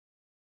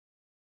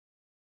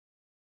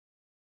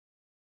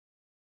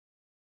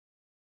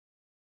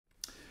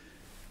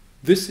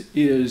This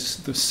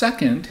is the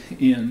second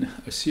in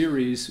a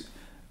series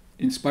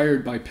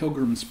inspired by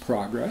Pilgrim's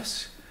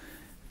Progress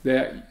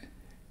that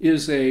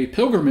is a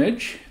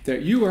pilgrimage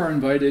that you are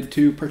invited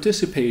to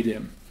participate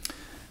in.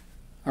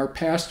 Our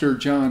pastor,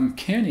 John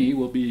Kenny,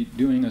 will be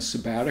doing a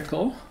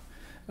sabbatical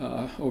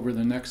over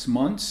the next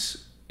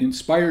months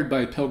inspired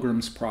by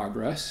Pilgrim's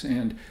Progress,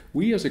 and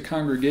we as a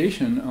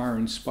congregation are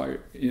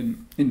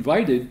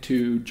invited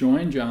to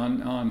join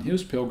John on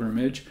his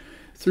pilgrimage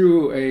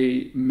through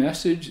a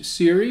message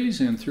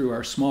series and through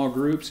our small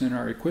groups and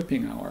our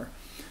equipping hour.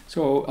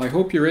 So I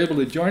hope you're able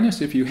to join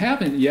us. If you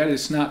haven't yet,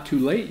 it's not too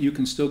late. You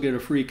can still get a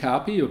free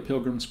copy of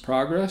Pilgrim's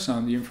Progress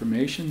on the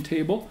information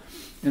table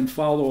and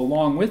follow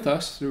along with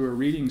us through a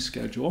reading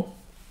schedule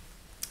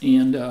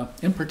and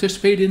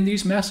participate in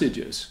these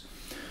messages.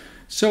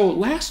 So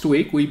last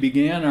week we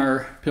began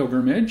our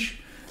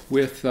pilgrimage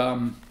with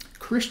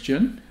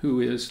Christian, who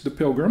is the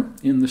pilgrim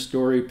in the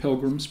story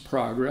Pilgrim's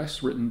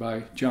Progress, written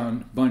by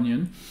John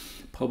Bunyan,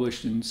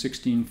 published in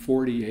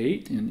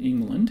 1648 in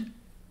England.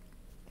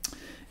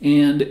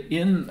 And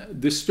in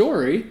the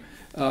story,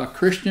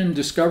 Christian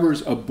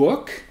discovers a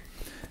book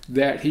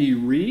that he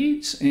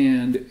reads,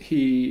 and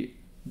he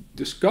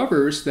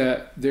discovers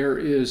that there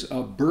is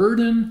a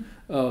burden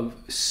of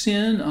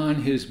sin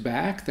on his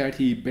back that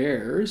he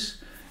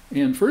bears,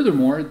 and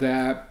furthermore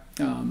that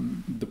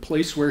the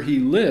place where he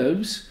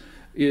lives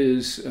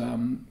is,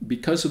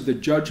 because of the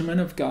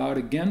judgment of God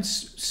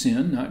against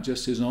sin, not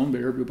just his own but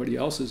everybody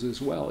else's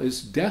as well,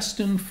 is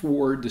destined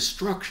for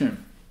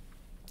destruction.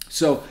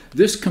 So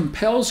this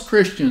compels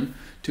Christian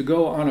to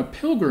go on a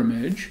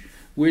pilgrimage,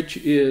 which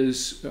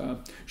is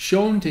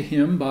shown to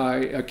him by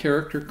a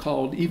character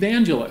called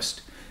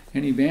Evangelist.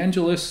 And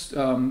Evangelist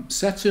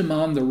sets him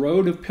on the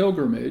road of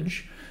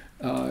pilgrimage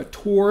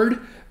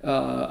toward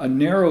a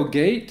narrow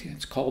gate.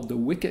 It's called the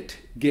Wicket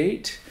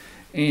Gate.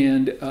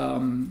 And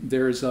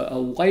there's a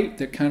light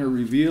that kind of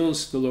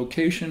reveals the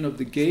location of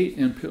the gate.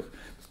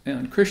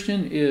 And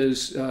Christian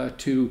is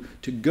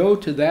to go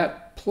to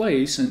that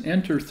place and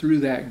enter through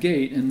that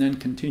gate and then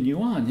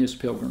continue on his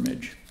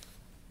pilgrimage.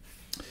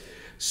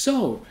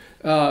 So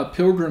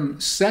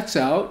Pilgrim sets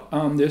out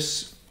on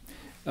this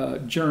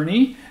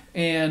journey,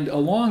 and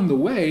along the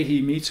way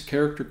he meets a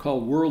character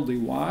called Worldly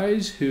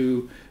Wise,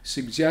 who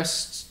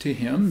suggests to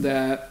him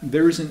that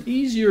there's an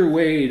easier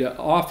way to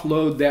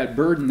offload that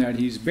burden that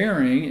he's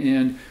bearing,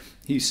 and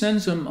he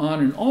sends him on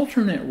an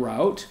alternate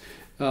route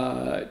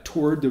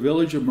toward the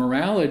village of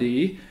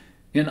morality.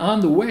 And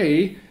on the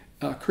way,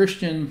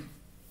 Christian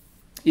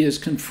is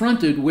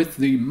confronted with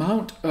the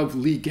Mount of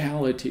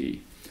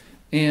Legality,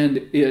 and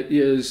it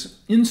is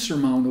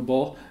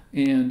insurmountable,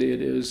 and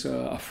it is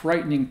a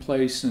frightening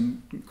place,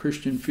 and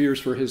Christian fears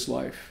for his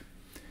life.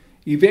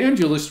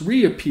 Evangelist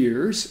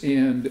reappears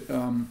and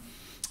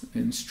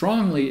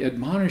strongly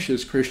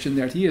admonishes Christian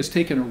that he has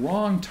taken a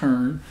wrong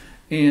turn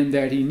and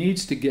that he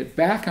needs to get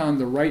back on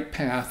the right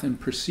path and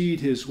proceed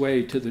his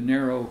way to the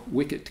narrow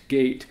wicket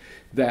gate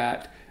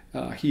that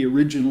he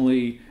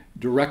originally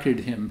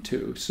directed him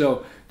to.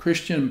 So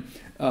Christian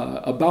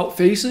about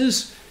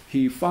faces.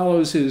 He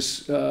follows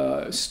his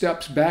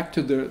steps back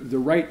to the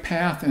right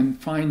path and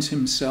finds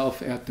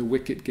himself at the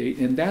wicket gate.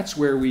 And that's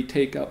where we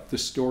take up the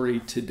story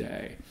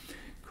today.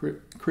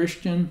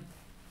 Christian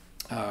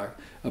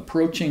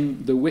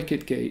approaching the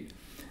wicket gate.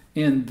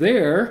 And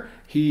there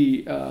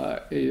he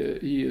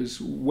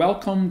is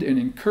welcomed and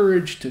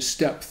encouraged to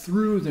step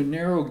through the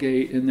narrow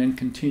gate and then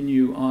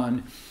continue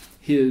on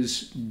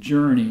his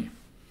journey.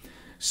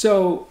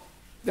 So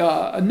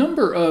a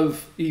number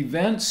of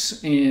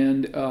events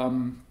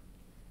and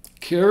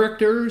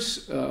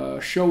characters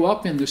show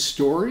up in the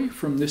story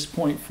from this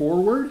point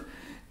forward,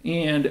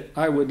 and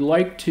I would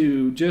like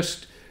to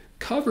just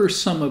cover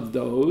some of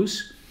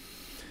those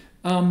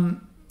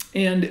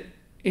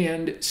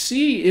and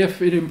see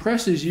if it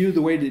impresses you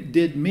the way it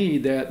did me,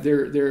 that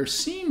there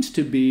seems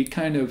to be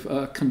kind of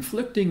a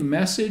conflicting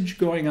message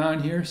going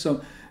on here,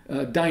 some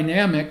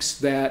dynamics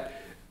that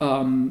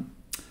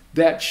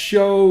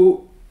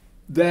show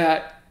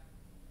that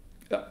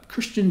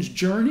Christian's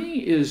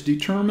journey is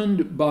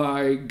determined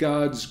by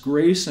God's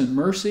grace and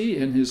mercy,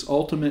 and his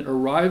ultimate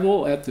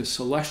arrival at the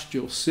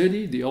celestial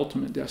city, the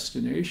ultimate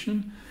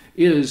destination,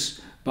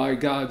 is by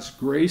God's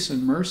grace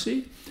and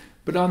mercy.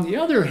 But on the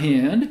other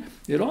hand,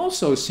 it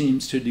also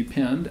seems to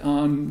depend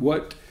on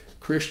what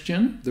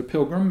Christian, the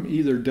pilgrim,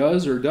 either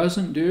does or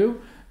doesn't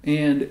do.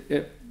 And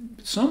at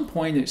some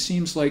point it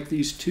seems like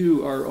these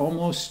two are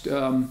almost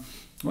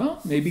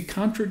maybe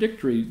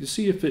contradictory. To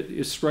see if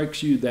it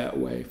strikes you that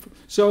way.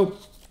 So,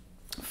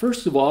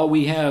 first of all,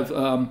 we have,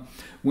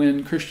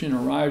 when Christian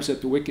arrives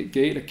at the wicket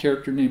gate, a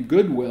character named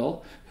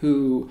Goodwill,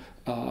 who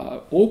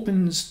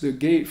opens the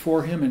gate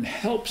for him and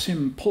helps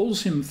him,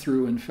 pulls him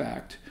through, in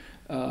fact,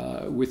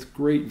 with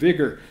great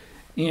vigor.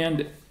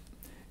 And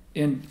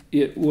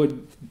it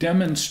would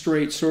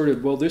demonstrate sort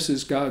of, well, this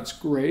is God's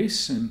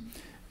grace, and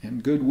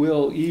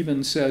Goodwill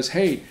even says,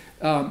 hey,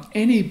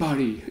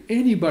 anybody,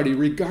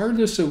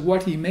 regardless of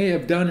what he may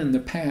have done in the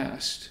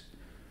past,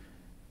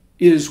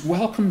 is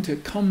welcome to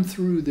come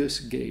through this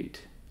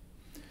gate.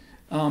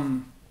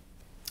 And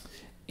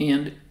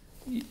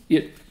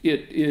it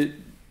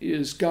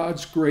is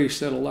God's grace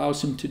that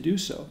allows him to do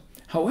so.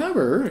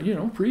 However,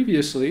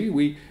 previously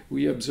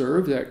we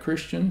observed that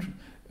Christian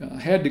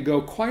had to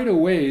go quite a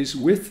ways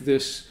with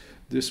this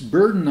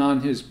burden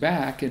on his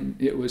back, and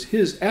it was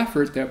his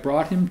effort that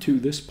brought him to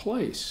this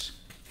place.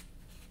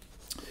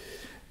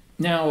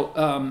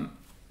 Now,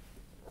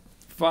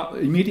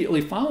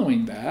 immediately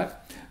following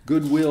that,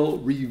 Goodwill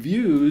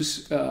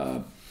reviews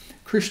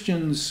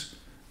Christian's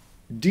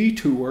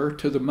detour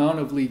to the Mount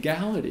of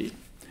Legality,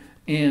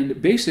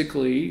 and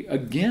basically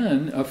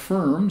again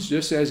affirms,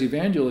 just as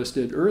Evangelist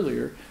did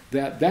earlier,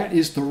 that that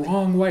is the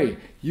wrong way.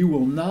 You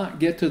will not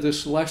get to the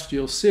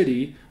celestial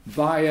city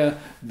via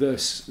the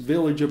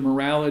village of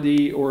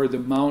morality or the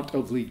Mount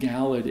of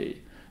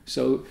Legality.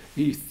 So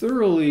he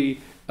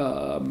thoroughly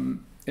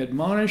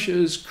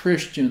admonishes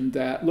Christian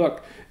that,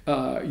 look,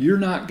 you're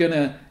not going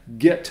to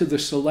get to the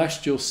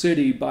celestial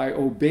city by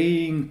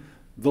obeying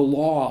the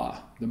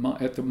law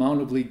at the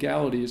Mount of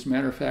Legality. As a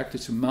matter of fact,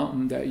 it's a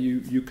mountain that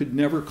you could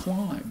never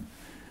climb.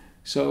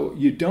 So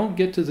you don't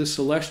get to the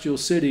celestial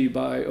city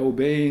by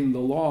obeying the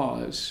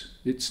laws.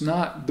 It's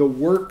not the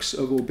works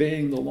of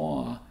obeying the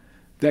law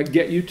that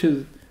get you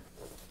to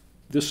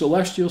the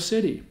celestial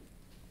city.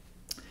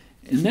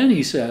 And then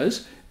he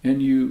says,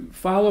 and you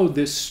follow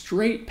this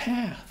straight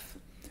path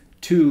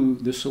to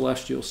the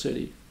celestial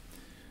city.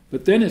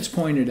 But then it's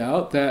pointed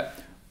out that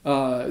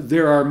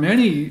there are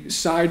many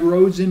side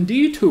roads and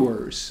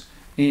detours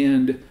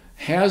and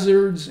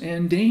hazards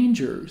and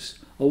dangers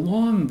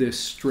along this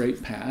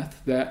straight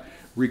path that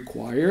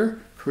require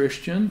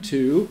Christian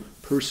to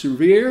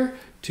persevere,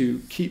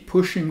 to keep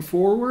pushing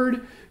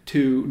forward,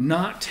 to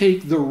not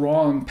take the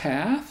wrong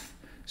path.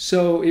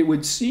 So it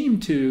would seem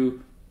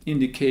to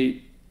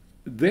indicate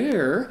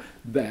there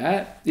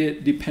that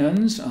it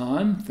depends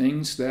on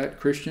things that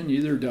Christian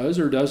either does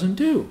or doesn't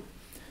do.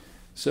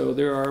 So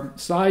there are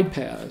side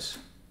paths.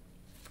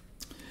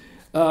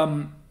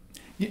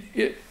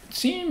 It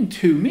seemed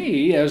to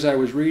me, as I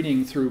was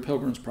reading through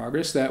Pilgrim's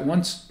Progress, that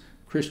once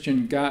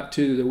Christian got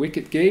to the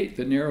wicket gate,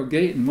 the narrow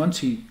gate, and once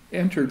he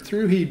entered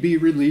through, he'd be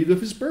relieved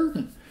of his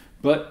burden.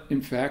 But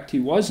in fact, he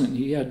wasn't.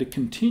 He had to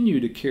continue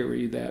to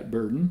carry that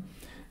burden.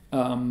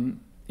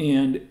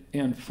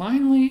 And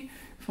finally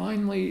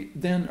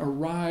then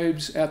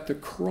arrives at the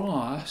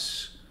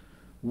cross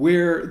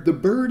where the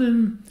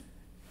burden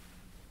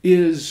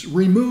is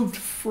removed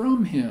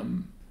from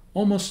him,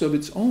 almost of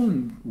its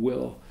own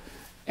will.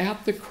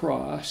 At the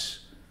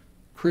cross,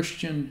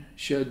 Christian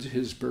sheds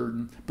his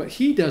burden, but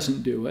he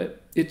doesn't do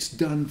it. It's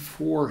done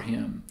for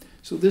him.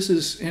 So this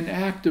is an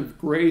act of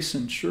grace,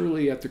 and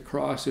surely at the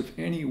cross, if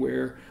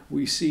anywhere,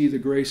 we see the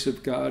grace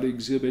of God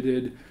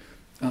exhibited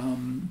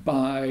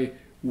by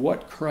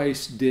what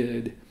Christ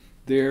did.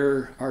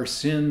 There, our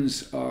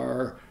sins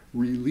are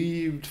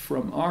relieved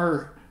from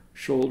our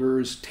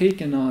shoulders,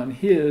 taken on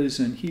his,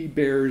 and he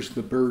bears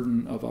the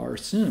burden of our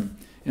sin.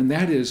 And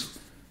that is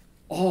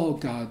all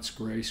God's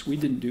grace. We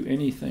didn't do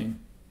anything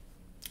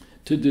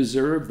to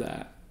deserve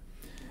that.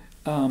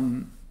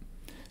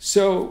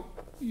 So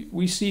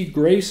we see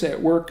grace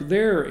at work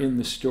there in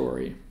the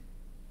story.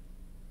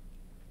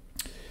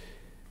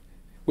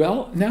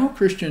 Well, now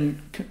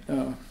Christian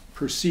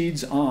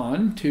proceeds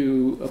on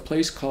to a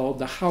place called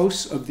the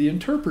House of the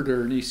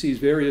Interpreter, and he sees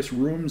various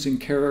rooms and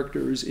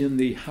characters in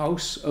the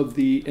House of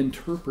the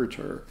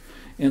Interpreter.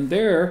 And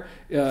there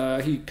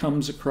he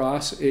comes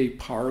across a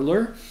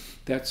parlor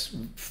that's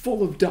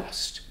full of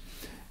dust.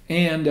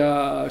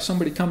 And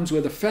somebody comes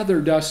with a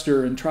feather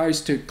duster and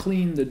tries to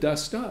clean the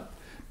dust up,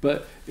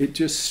 but it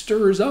just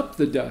stirs up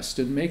the dust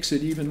and makes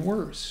it even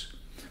worse.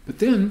 But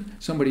then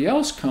somebody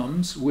else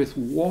comes with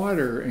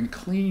water and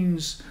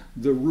cleans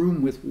the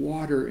room with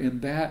water,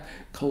 and that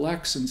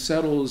collects and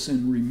settles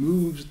and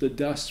removes the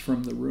dust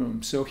from the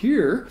room. So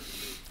here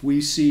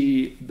we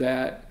see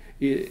that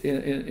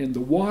and the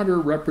water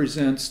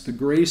represents the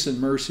grace and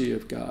mercy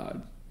of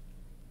God.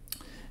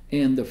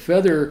 And the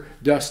feather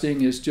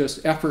dusting is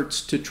just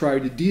efforts to try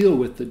to deal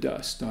with the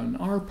dust on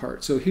our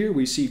part. So here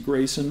we see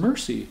grace and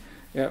mercy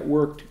at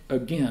work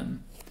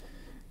again.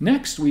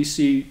 Next, we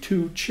see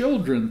two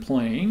children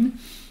playing,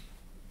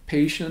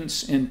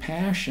 Patience and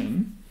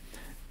Passion.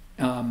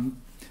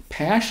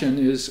 Passion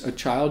is a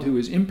child who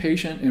is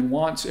impatient and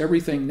wants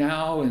everything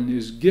now and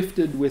is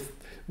gifted with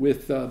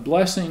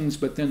blessings,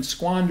 but then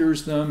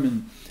squanders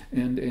them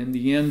and in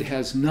the end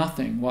has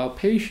nothing, while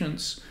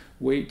Patience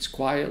waits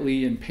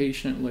quietly and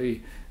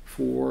patiently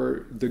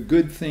for the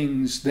good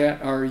things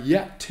that are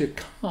yet to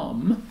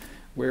come,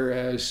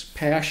 whereas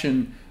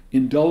Passion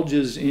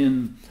indulges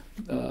in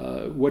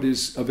what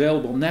is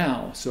available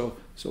now. So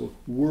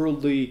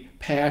worldly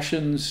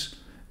passions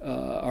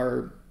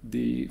are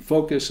the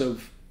focus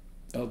of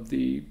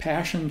the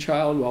passion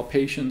child, while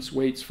Patience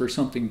waits for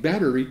something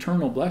better,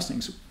 eternal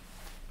blessings.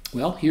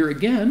 Well, here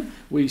again,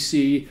 we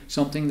see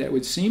something that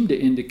would seem to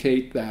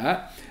indicate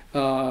that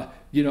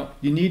you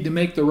need to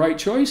make the right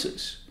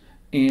choices,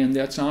 and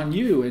that's on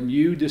you. And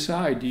you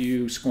decide: do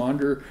you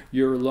squander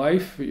your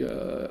life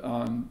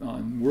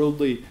on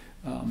worldly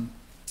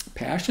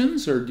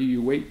passions, or do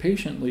you wait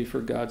patiently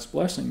for God's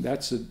blessing?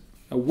 That's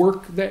a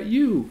work that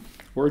you,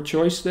 or a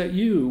choice that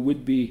you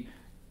would be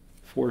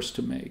forced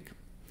to make.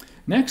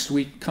 Next,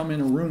 we come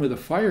in a room with a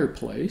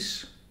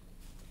fireplace,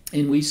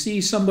 and we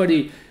see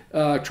somebody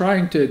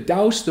trying to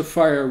douse the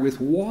fire with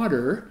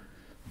water,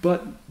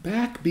 but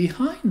back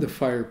behind the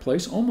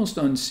fireplace, almost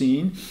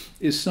unseen,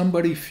 is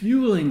somebody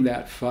fueling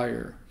that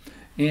fire.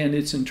 And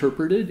it's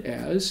interpreted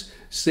as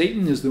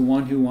Satan is the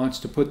one who wants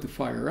to put the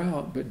fire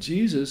out, but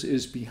Jesus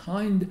is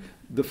behind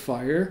the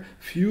fire,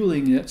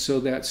 fueling it so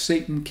that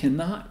Satan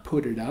cannot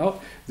put it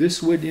out.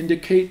 This would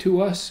indicate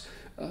to us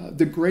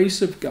the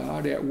grace of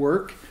God at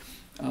work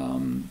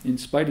in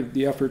spite of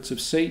the efforts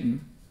of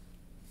Satan.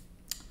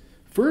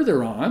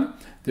 Further on,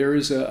 there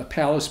is a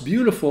palace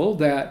beautiful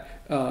that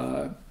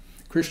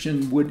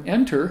Christian would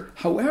enter.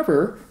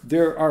 However,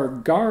 there are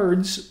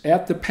guards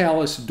at the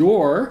palace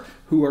door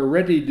who are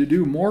ready to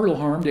do mortal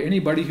harm to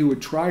anybody who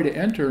would try to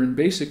enter, and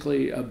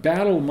basically a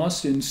battle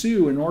must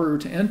ensue in order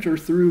to enter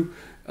through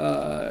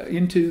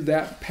into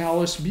that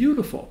palace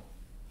beautiful.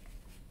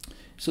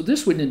 So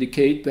this would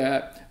indicate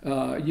that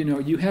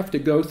you have to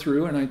go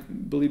through, and I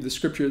believe the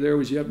scripture there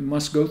was you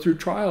must go through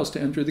trials to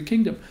enter the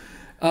kingdom.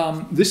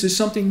 This is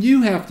something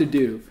you have to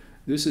do.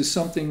 This is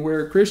something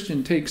where a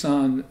Christian takes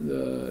on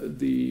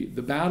the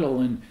battle,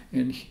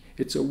 and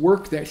it's a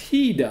work that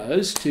he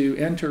does to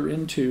enter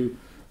into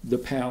the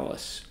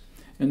palace.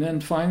 And then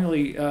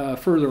finally,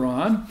 further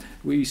on,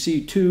 we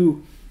see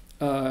two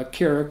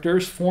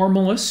characters,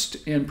 formalist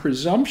and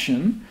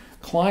presumption,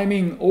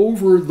 climbing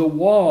over the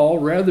wall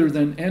rather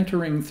than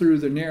entering through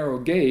the narrow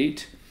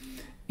gate.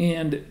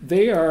 And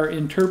they are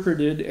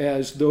interpreted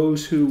as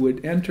those who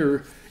would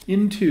enter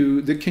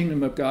into the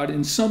kingdom of God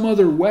in some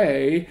other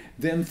way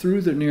than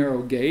through the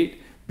narrow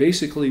gate,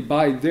 basically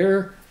by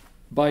their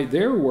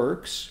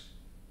works.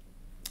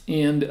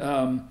 And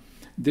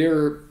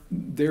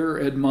they're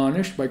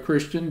admonished by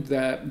Christians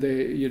that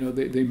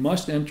they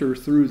must enter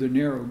through the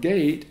narrow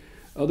gate,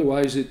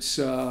 otherwise it's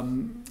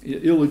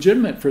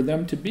illegitimate for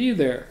them to be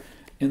there.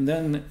 And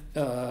then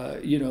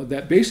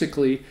that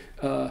basically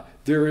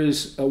there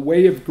is a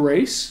way of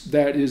grace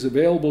that is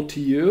available to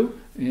you.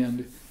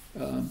 And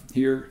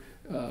here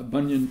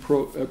Bunyan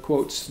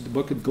quotes the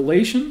book of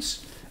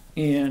Galatians,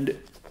 and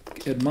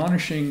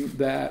admonishing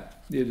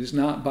that it is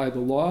not by the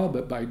law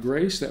but by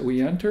grace that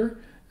we enter,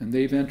 and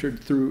they've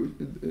entered through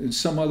in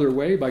some other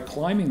way by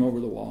climbing over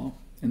the wall,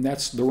 and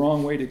that's the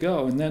wrong way to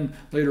go. And then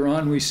later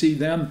on we see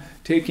them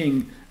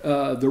taking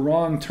the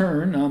wrong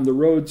turn on the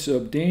roads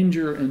of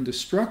danger and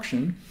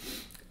destruction.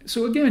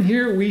 So again,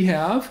 here we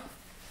have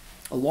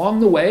along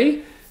the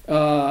way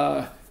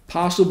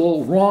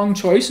possible wrong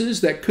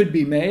choices that could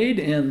be made,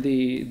 and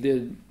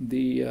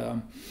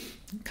the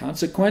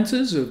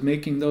consequences of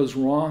making those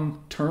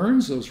wrong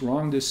turns, those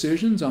wrong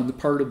decisions on the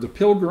part of the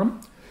pilgrim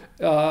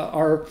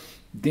are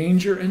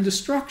danger and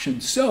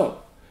destruction.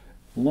 So,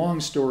 long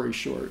story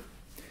short,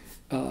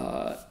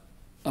 a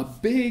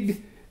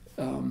big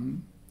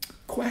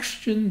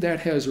question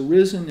that has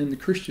arisen in the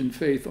Christian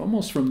faith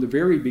almost from the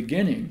very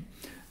beginning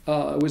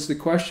was the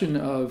question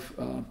of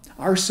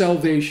our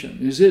salvation.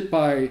 Is it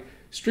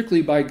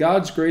strictly by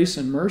God's grace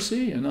and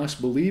mercy and us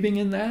believing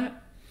in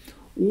that?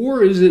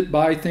 Or is it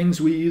by things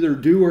we either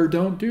do or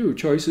don't do,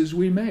 choices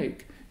we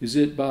make? Is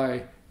it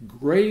by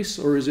grace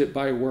or is it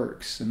by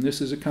works? And this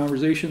is a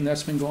conversation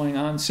that's been going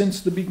on since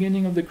the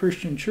beginning of the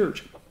Christian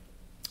church.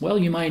 Well,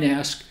 you might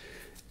ask,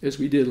 as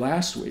we did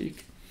last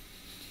week,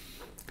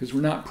 because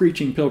we're not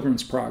preaching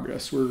Pilgrim's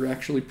Progress, we're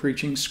actually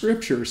preaching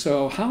Scripture.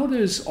 So how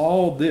does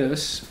all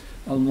this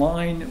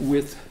align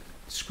with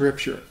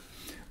Scripture?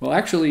 Well,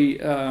 actually,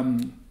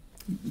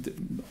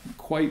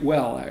 quite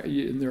well.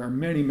 There are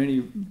many,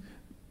 many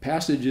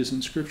passages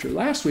in Scripture.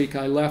 Last week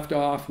I left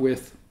off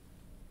with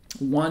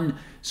one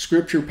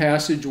Scripture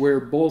passage where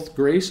both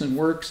grace and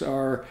works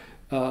are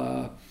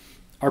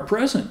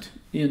present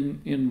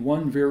in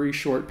one very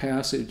short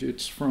passage.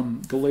 It's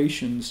from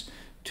Galatians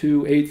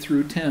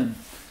 2:8-10.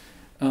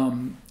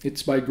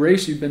 It's by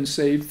grace you've been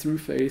saved through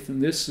faith,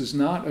 and this is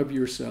not of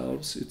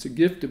yourselves. It's a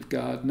gift of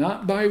God,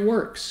 not by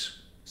works,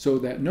 so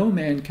that no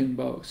man can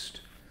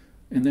boast.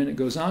 And then it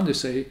goes on to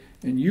say,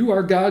 and you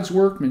are God's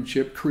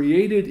workmanship,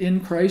 created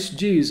in Christ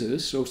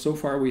Jesus. So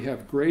far we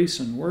have grace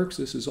and works.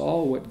 This is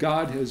all what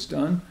God has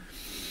done.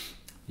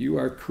 You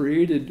are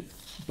created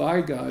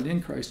by God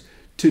in Christ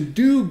to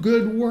do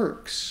good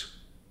works,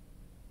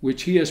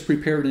 which he has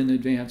prepared in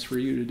advance for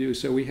you to do.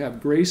 So we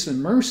have grace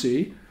and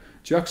mercy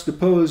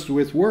juxtaposed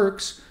with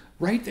works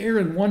right there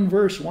in one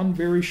verse, one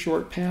very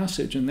short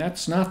passage. And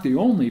that's not the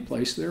only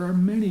place. There are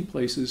many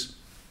places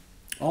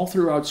all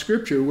throughout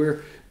Scripture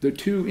where the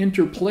two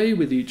interplay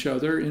with each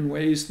other in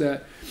ways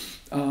that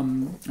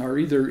are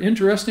either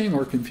interesting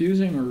or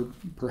confusing or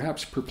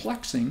perhaps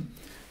perplexing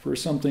for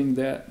something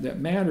that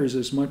matters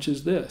as much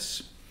as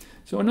this.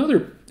 So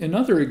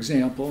another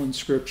example in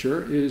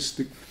Scripture is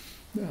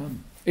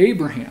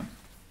Abraham.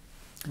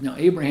 Now,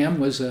 Abraham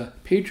was a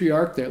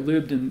patriarch that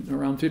lived in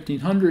around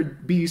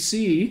 1500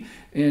 BC,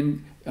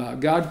 and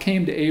God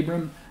came to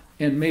Abram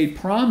and made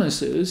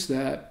promises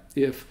that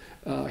if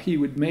he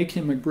would make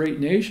him a great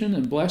nation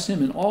and bless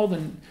him, and all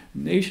the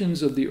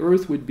nations of the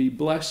earth would be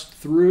blessed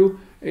through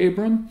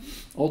Abram.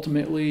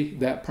 Ultimately,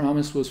 that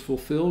promise was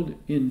fulfilled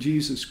in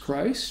Jesus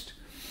Christ.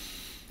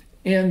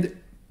 And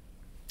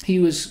he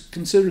was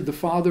considered the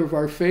father of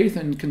our faith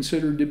and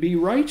considered to be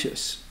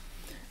righteous.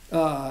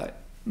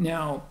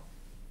 Now,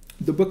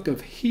 the book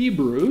of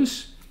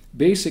Hebrews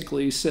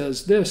basically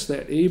says this,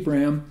 that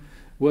Abraham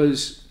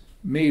was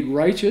made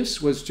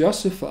righteous, was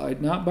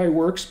justified, not by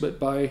works, but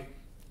by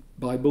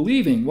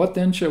believing. What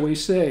then shall we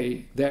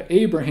say? That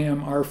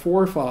Abraham, our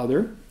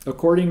forefather,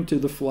 according to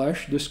the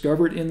flesh,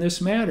 discovered in this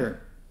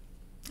matter.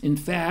 In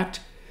fact,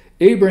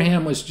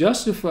 Abraham was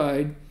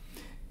justified.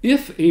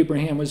 If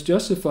Abraham was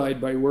justified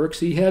by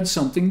works, he had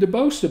something to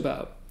boast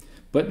about,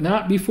 but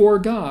not before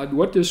God.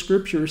 What does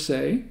Scripture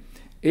say?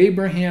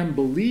 Abraham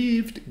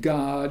believed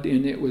God,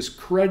 and it was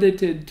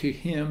credited to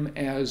him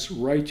as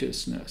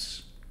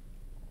righteousness.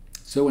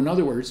 So in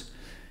other words,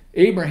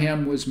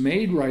 Abraham was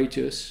made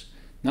righteous,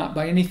 not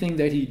by anything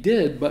that he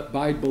did, but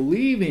by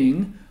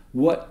believing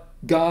what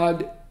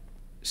God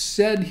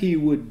said he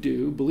would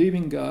do,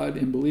 believing God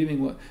and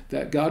believing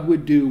that God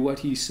would do what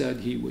he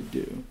said he would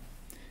do.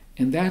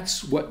 And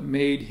that's what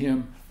made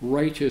him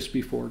righteous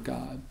before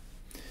God.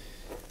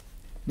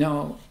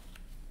 Now,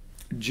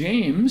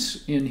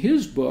 James, in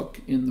his book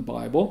in the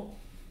Bible,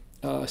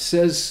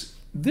 says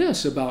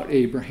this about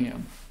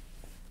Abraham.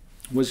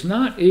 Was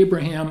not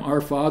Abraham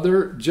our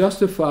father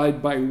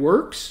justified by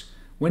works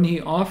when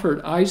he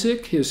offered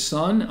Isaac his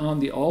son on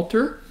the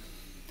altar?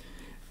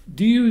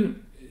 Do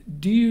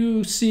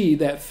you see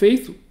that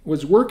faith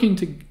was working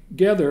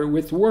together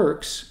with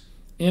works,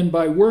 and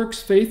by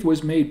works faith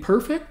was made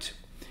perfect?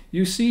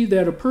 You see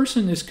that a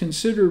person is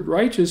considered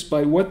righteous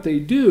by what they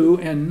do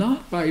and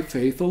not by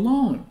faith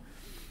alone.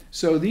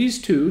 So these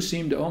two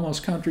seem to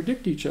almost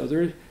contradict each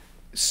other.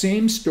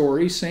 Same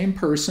story, same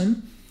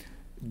person,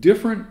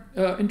 different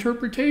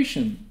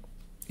interpretation.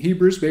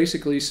 Hebrews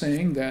basically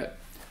saying that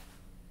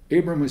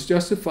Abram was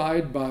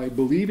justified by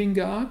believing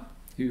God.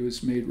 He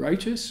was made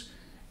righteous.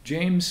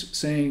 James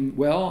saying,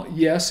 well,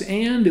 yes,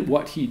 and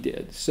what he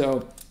did.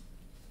 So,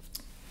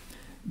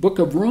 book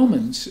of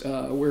Romans,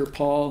 where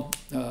Paul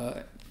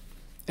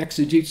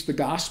exegetes the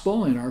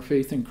gospel and our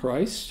faith in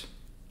Christ.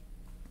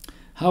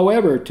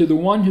 However, to the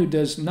one who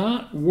does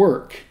not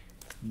work,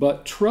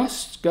 but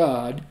trusts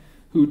God,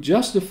 who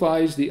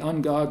justifies the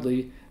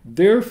ungodly,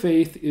 their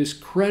faith is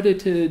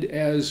credited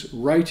as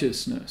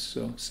righteousness.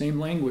 So, same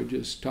language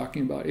as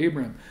talking about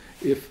Abraham.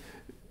 If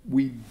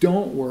we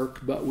don't work,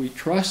 but we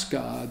trust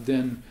God,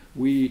 then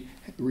we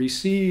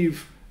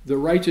receive the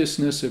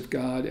righteousness of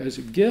God as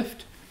a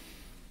gift.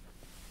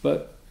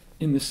 But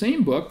in the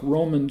same book,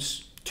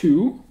 Romans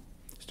 2,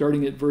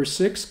 starting at verse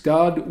 6,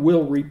 God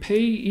will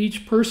repay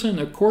each person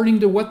according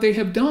to what they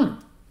have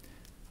done.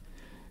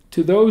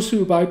 To those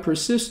who by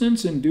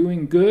persistence in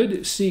doing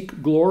good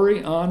seek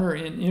glory, honor,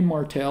 and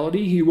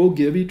immortality, he will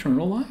give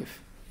eternal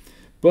life.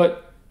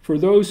 But for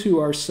those who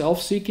are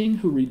self-seeking,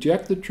 who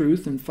reject the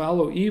truth and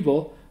follow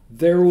evil,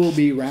 there will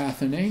be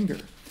wrath and anger.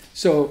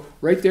 So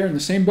right there in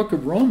the same book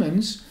of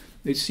Romans,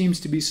 it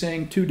seems to be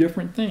saying two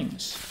different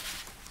things.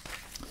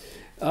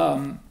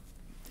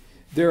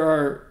 There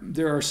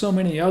are so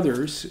many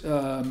others.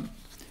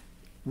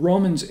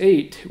 Romans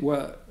 8,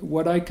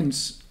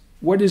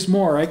 what is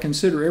more, I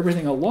consider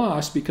everything a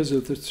loss because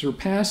of the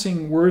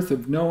surpassing worth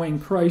of knowing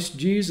Christ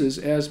Jesus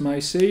as my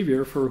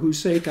Savior, for whose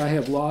sake I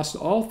have lost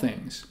all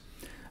things.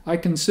 I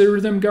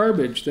consider them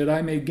garbage, that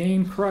I may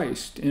gain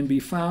Christ and be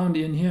found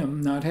in him,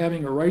 not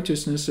having a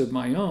righteousness of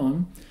my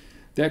own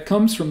that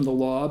comes from the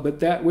law, but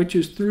that which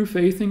is through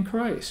faith in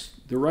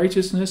Christ, the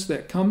righteousness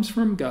that comes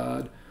from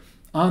God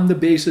on the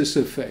basis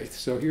of faith.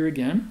 So here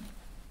again,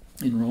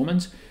 in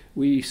Romans,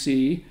 we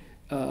see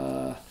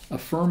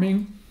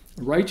affirming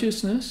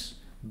righteousness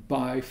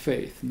by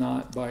faith,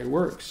 not by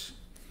works.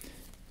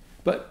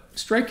 But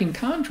striking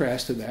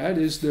contrast to that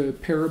is the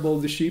parable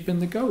of the sheep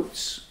and the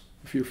goats.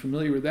 If you're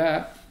familiar with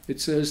that, it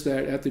says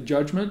that at the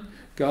judgment,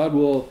 God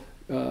will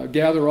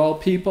gather all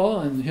people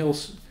and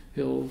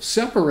he'll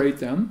separate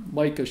them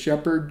like a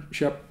shepherd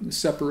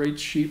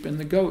separates sheep and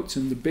the goats.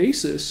 And the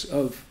basis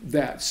of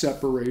that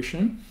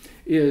separation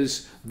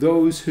is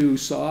those who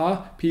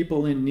saw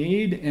people in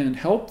need and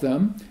helped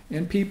them,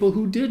 and people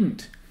who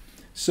didn't.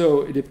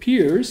 So it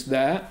appears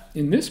that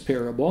in this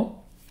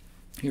parable,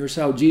 here's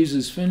how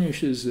Jesus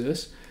finishes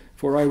this.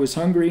 For I was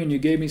hungry and you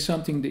gave me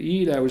something to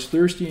eat. I was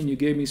thirsty and you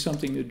gave me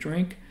something to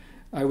drink.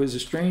 I was a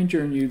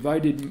stranger and you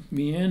invited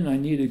me in. I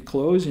needed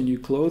clothes and you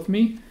clothed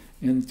me.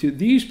 And to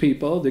these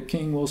people, the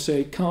king will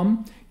say,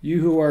 come,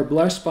 you who are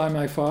blessed by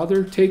my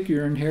Father, take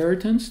your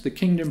inheritance, the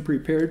kingdom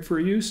prepared for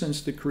you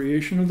since the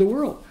creation of the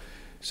world.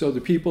 So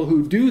the people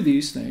who do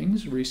these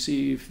things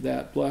receive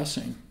that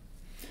blessing.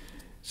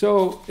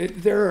 So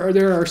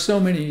there are so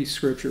many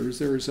scriptures.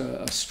 There's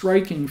a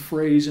striking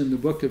phrase in the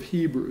book of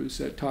Hebrews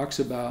that talks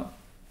about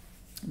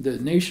the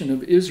nation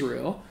of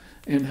Israel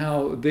and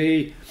how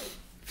they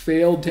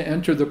failed to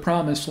enter the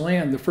promised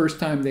land the first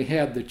time they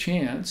had the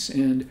chance.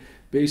 And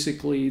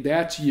basically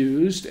that's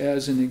used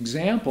as an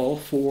example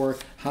for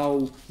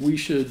how we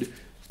should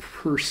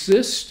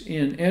persist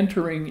in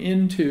entering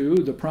into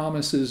the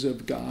promises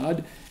of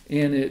God.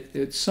 And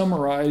it's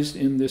summarized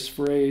in this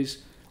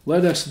phrase,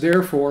 let us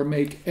therefore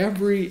make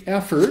every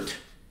effort,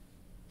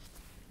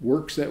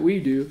 works that we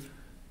do,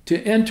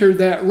 to enter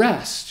that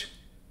rest,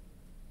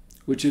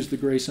 which is the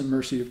grace and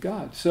mercy of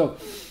God. So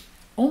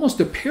almost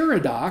a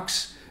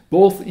paradox,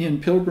 both in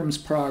Pilgrim's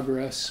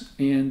Progress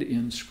and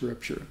in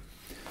Scripture.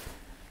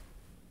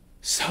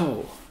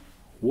 So,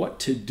 what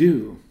to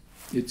do?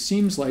 It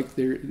seems like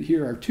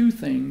here are two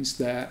things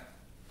that,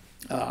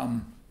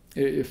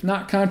 if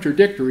not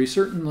contradictory,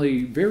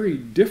 certainly very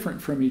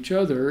different from each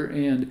other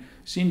and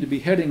seem to be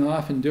heading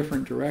off in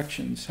different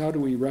directions. How do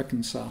we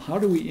reconcile? How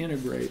do we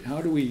integrate?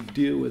 How do we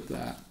deal with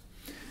that?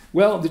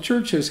 Well, the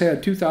church has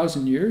had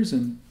 2,000 years,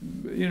 and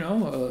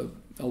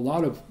a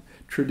lot of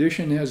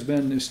tradition has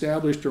been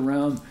established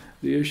around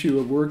the issue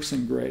of works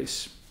and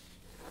grace.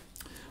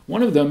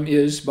 One of them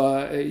is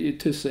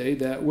to say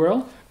that,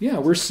 well, yeah,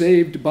 we're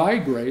saved by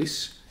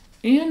grace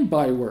and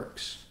by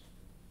works.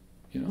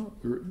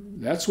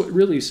 That's what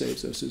really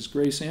saves us, is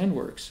grace and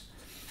works.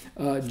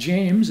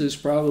 James is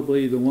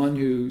probably the one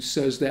who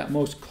says that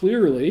most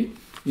clearly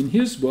in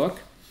his book.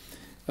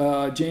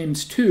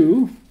 James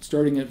 2,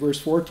 starting at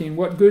verse 14,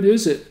 what good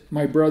is it,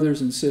 my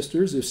brothers and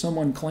sisters, if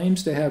someone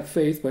claims to have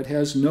faith but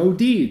has no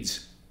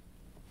deeds?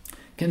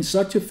 Can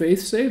such a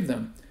faith save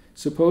them?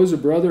 Suppose a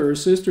brother or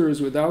sister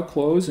is without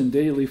clothes and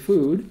daily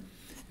food.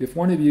 If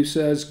one of you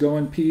says, go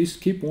in peace,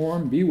 keep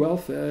warm, be well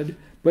fed,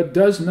 but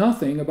does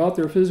nothing about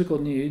their physical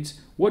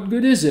needs, what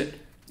good is it?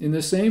 In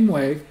the same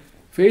way,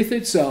 faith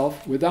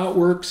itself without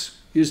works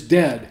is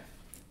dead.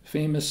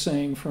 Famous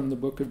saying from the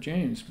book of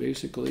James,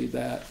 basically,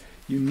 that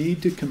you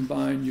need to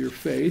combine your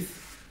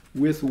faith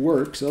with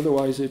works,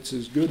 otherwise it's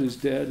as good as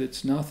dead,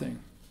 it's nothing.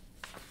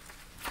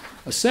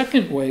 A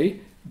second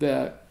way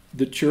that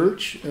the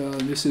church,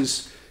 this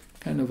is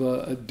kind of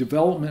a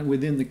development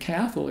within the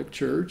Catholic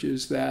Church,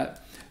 is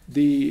that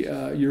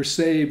you're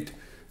saved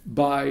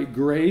by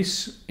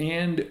grace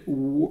and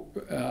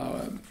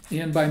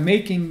by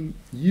making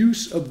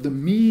use of the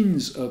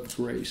means of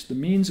grace. The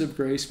means of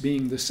grace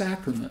being the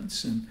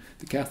sacraments, and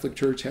the Catholic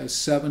Church has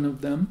 7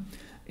 of them.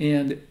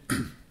 And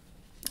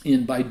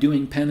by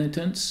doing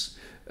penance,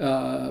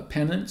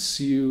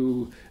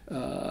 you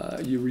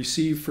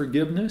receive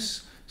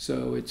forgiveness.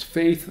 So it's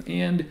faith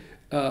and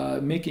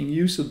making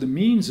use of the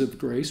means of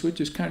grace,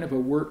 which is kind of a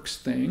works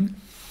thing.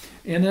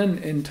 And then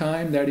in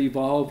time that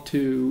evolved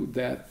to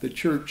that the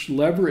church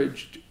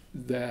leveraged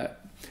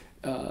that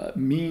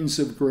means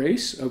of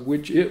grace, of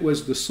which it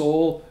was the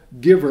sole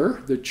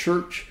giver. The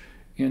church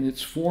and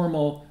its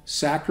formal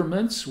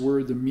sacraments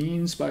were the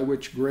means by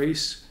which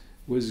grace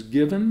was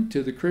given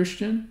to the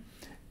Christian,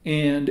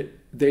 and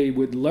they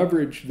would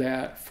leverage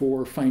that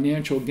for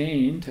financial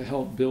gain to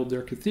help build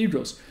their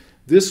cathedrals.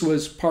 This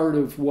was part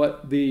of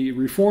what the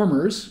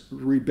reformers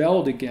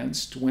rebelled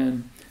against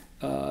when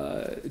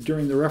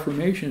during the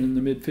Reformation in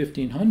the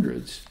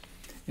mid-1500s,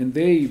 and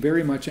they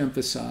very much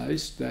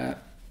emphasized that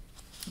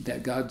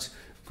God's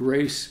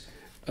grace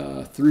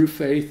through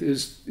faith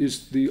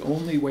is the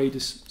only way to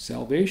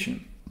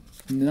salvation,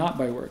 not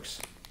by works.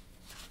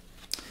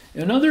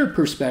 Another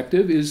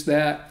perspective is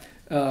that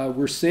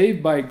we're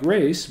saved by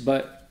grace,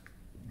 but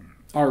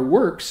our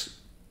works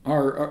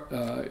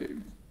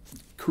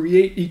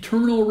create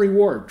eternal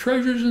reward,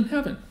 treasures in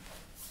heaven.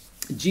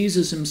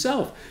 Jesus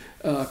himself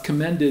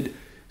commended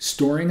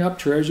storing up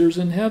treasures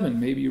in heaven.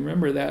 Maybe you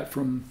remember that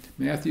from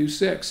Matthew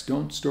 6.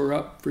 Don't store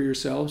up for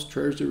yourselves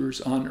treasures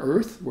on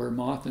earth where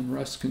moth and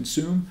rust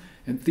consume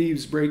and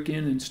thieves break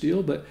in and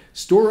steal, but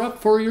store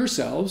up for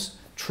yourselves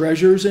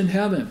treasures in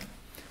heaven.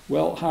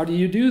 Well, how do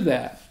you do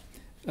that?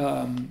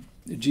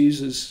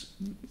 Jesus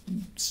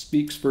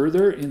speaks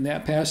further in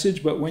that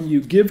passage, but when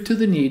you give to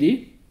the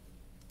needy,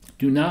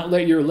 do not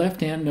let your left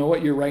hand know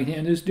what your right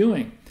hand is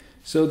doing,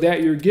 so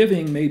that your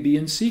giving may be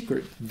in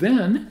secret.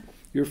 Then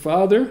your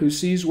Father, who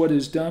sees what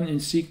is done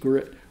in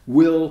secret,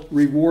 will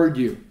reward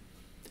you.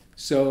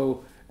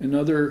 So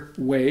another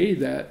way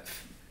that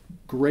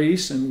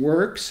grace and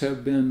works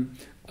have been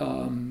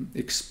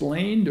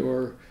explained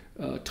or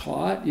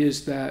taught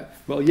is that,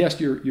 well, yes,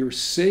 you're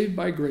saved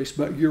by grace,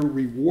 but you're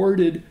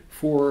rewarded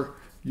for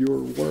your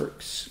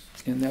works,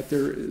 and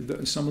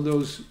that some of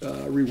those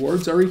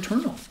rewards are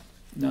eternal,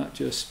 not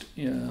just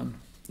in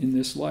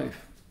this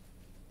life.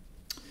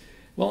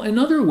 Well,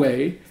 another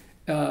way,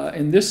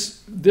 and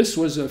this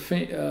was a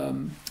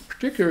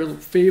particular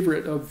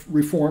favorite of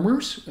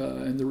reformers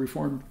and the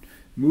Reformed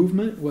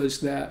movement,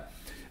 was that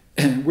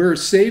we're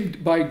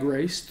saved by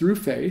grace through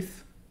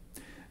faith,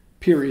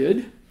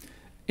 period,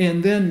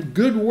 and then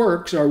good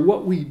works are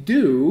what we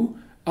do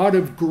out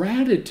of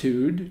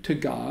gratitude to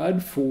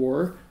God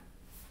for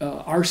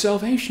our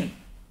salvation.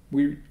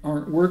 We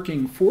aren't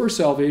working for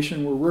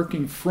salvation, we're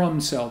working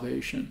from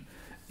salvation.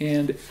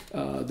 And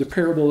the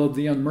parable of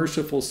the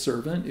unmerciful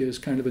servant is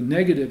kind of a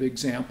negative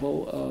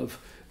example of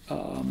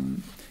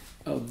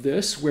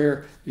this,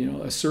 where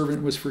a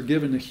servant was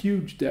forgiven a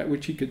huge debt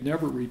which he could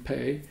never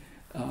repay,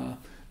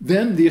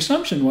 then the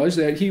assumption was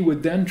that he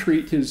would then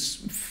treat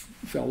his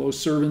fellow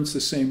servants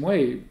the same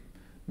way.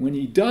 When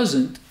he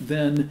doesn't,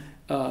 then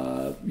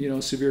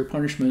severe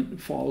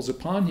punishment falls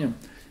upon him.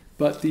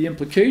 But the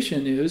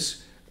implication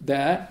is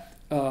that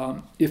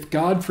if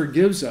God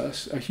forgives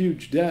us a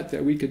huge debt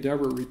that we could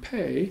never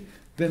repay,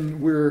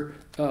 then we're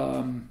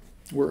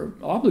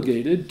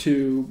obligated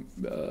to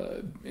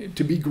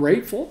be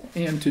grateful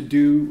and to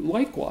do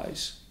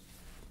likewise.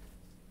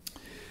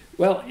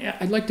 Well,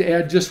 I'd like to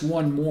add just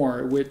one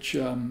more, which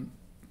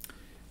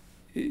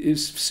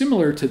is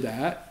similar to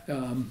that.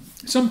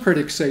 Some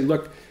critics say,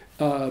 look,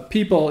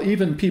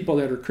 even people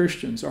that are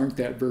Christians aren't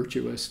that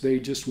virtuous. They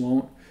just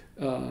won't,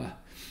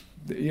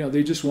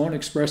 they just won't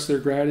express their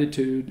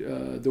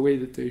gratitude the way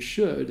that they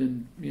should,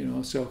 and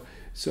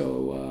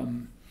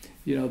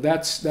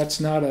that's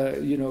not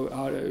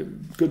a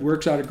good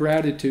works out of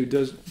gratitude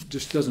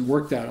just doesn't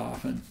work that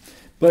often.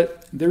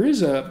 But there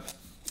is a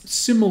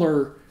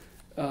similar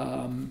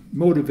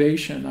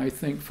motivation, I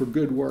think, for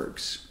good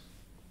works,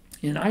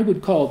 and I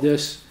would call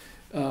this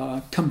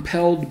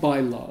compelled by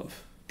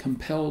love.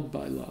 Compelled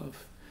by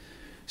love.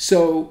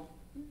 So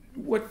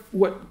what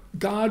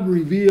God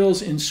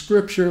reveals in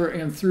Scripture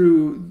and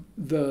through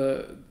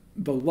the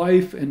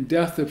life and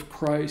death of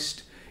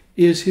Christ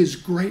is his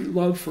great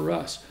love for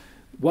us.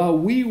 While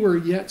we were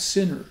yet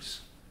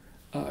sinners,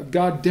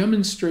 God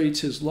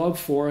demonstrates his love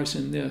for us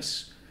in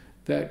this,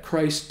 that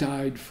Christ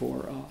died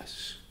for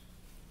us.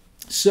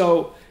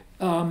 So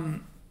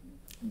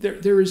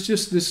there is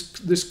just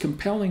this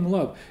compelling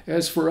love.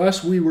 As for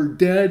us, we were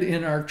dead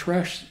in our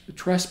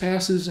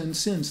trespasses and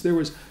sins. There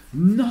was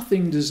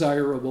nothing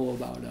desirable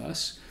about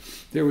us.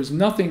 There was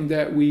nothing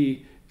that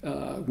we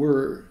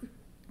were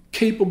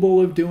capable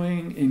of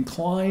doing,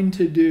 inclined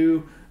to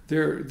do.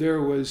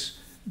 There was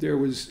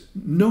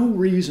no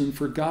reason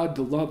for God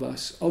to love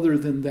us other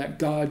than that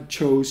God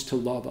chose to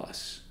love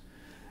us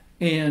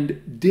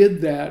and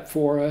did that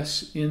for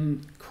us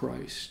in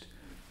Christ,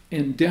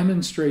 and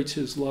demonstrates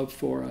his love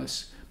for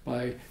us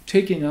by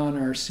taking on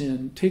our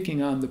sin,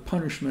 taking on the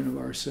punishment of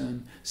our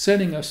sin,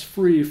 setting us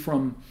free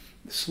from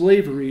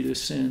slavery to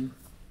sin,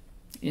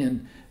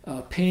 and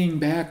paying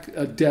back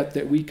a debt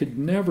that we could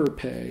never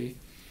pay.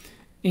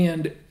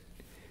 And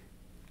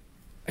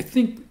I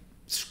think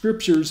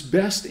Scripture's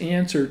best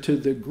answer to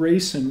the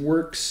grace and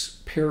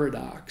works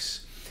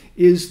paradox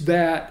is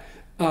that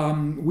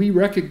we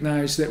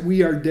recognize that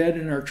we are dead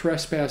in our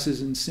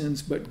trespasses and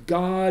sins, but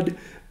God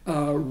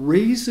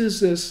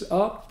raises us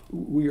up.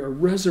 We are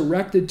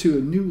resurrected to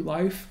a new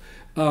life.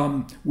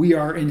 We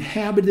are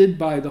inhabited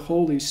by the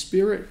Holy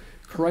Spirit.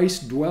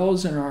 Christ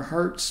dwells in our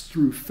hearts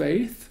through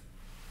faith.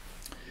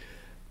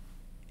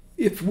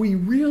 If we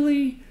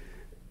really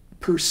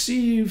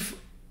perceive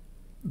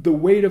the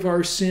weight of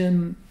our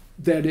sin,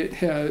 that it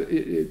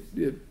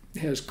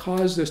has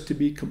caused us to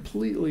be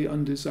completely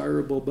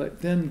undesirable,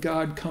 but then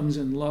God comes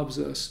and loves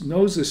us,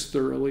 knows us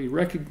thoroughly,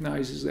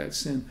 recognizes that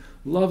sin,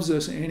 loves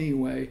us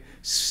anyway,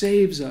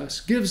 saves us,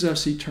 gives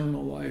us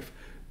eternal life,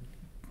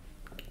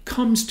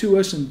 comes to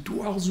us and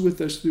dwells with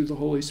us through the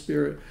Holy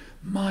Spirit.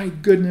 My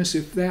goodness,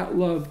 if that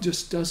love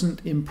just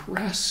doesn't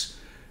impress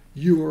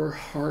your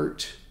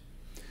heart,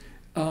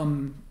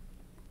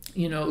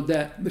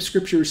 that the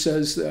Scripture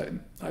says that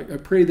I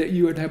pray that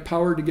you would have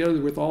power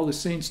together with all the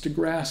saints to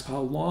grasp how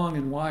long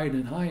and wide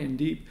and high and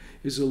deep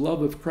is the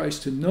love of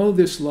Christ, to know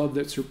this love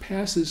that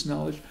surpasses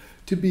knowledge,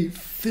 to be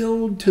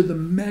filled to the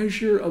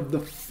measure of the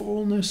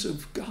fullness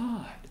of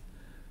God.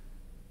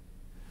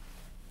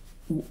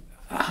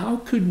 How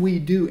could we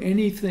do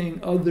anything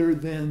other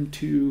than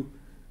to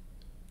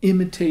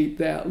imitate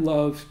that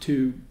love,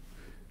 to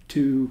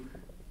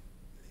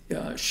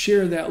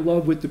share that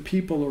love with the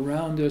people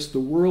around us, the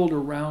world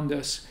around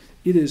us?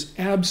 It is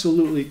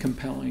absolutely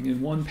compelling.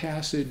 In one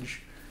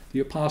passage,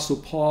 the Apostle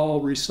Paul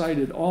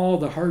recited all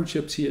the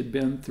hardships he had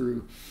been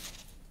through,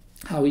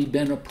 how he'd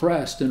been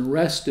oppressed and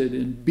arrested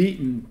and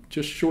beaten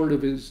just short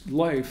of his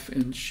life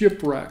and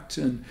shipwrecked,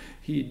 and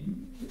he'd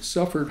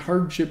suffered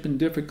hardship and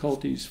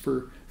difficulties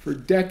for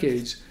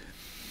decades.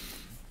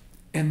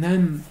 And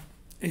then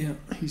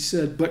he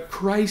said, but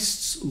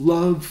Christ's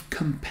love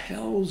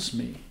compels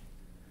me.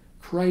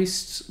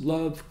 Christ's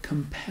love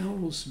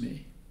compels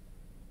me.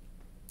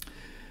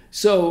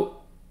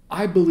 So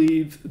I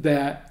believe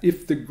that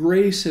if the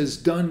grace has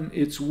done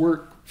its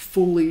work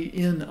fully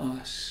in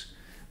us,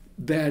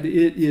 that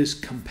it is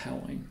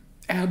compelling,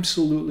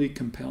 absolutely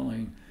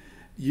compelling.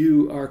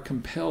 You are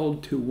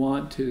compelled to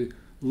want to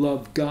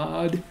love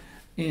God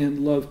and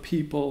love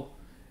people.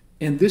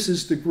 And this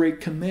is the great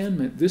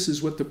commandment. This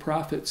is what the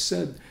prophet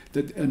said,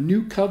 that a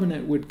new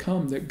covenant would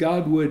come, that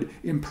God would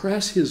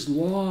impress his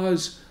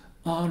laws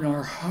on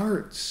our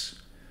hearts.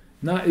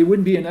 It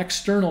wouldn't be an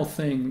external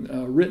thing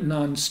written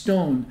on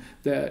stone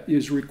that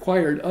is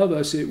required of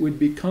us. It would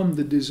become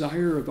the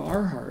desire of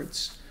our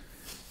hearts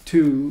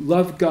to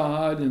love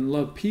God and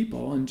love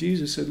people. And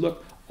Jesus said,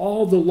 look,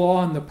 all the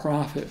law and the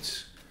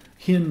prophets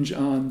hinge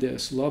on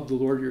this. Love the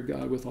Lord your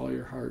God with all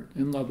your heart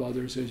and love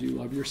others as you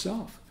love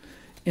yourself.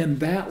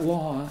 And that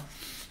law,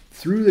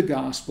 through the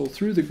gospel,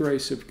 through the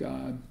grace of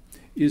God,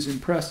 is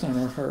impressed on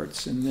our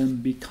hearts and then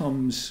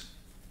becomes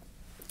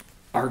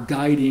our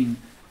guiding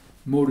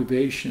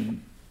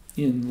motivation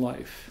in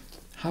life.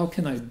 How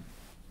can I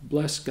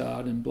bless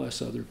God and bless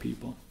other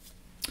people?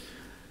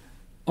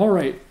 All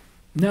right,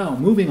 now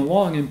moving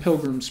along in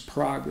Pilgrim's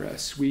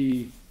Progress,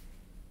 we,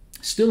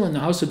 still in the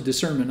House of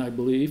Discernment, I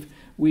believe,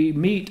 we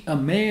meet a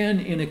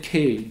man in a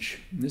cage.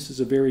 This is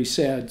a very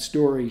sad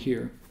story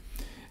here.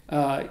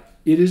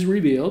 It is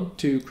revealed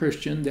to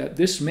Christian that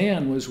this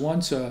man was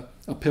once a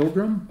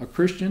pilgrim, a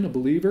Christian, a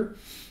believer,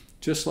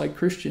 just like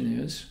Christian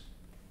is,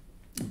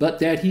 but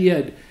that he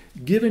had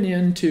given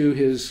in to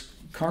his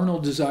carnal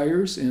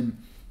desires and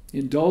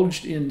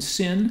indulged in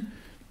sin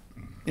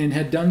and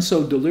had done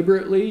so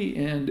deliberately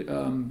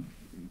and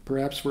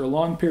perhaps for a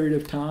long period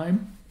of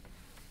time,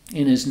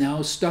 and is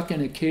now stuck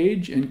in a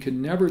cage and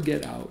can never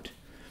get out.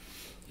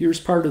 Here's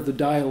part of the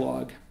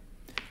dialogue.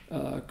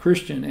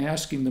 Christian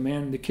asking the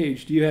man in the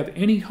cage, "Do you have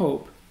any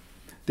hope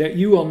that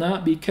you will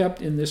not be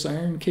kept in this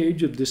iron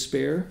cage of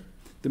despair?"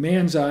 The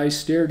man's eyes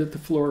stared at the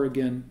floor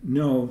again.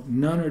 "No,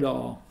 none at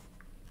all."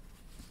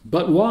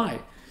 "But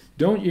why?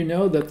 Don't you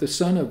know that the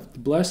Son of the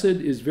Blessed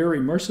is very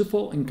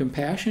merciful and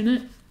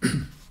compassionate?"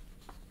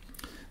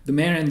 The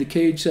man in the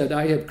cage said,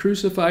 "I have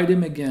crucified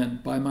him again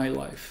by my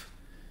life."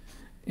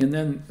 And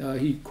then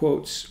he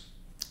quotes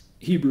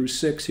Hebrews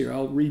 6 here.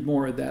 I'll read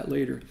more of that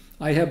later.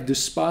 "I have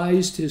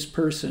despised his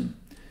person.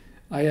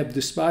 I have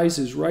despised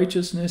his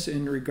righteousness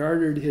and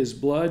regarded his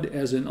blood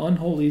as an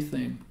unholy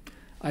thing.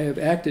 I have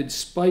acted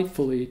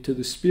spitefully to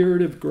the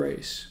Spirit of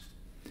grace.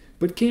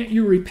 But can't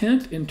you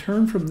repent and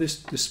turn from this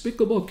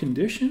despicable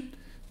condition?"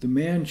 The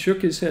man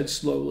shook his head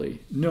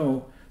slowly.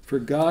 "No, for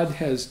God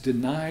has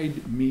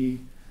denied me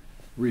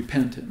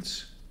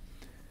repentance."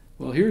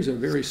 Well, here's a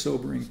very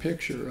sobering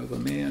picture of a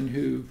man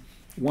who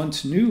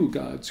once knew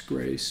God's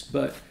grace,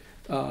 but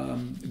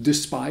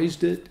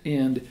despised it,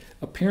 and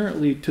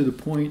apparently to the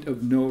point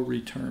of no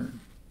return.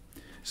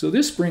 So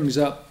this brings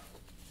up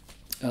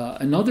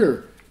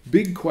another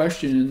big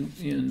question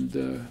in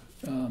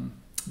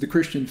the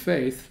Christian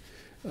faith.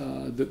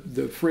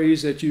 The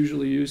phrase that's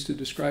usually used to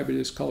describe it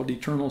is called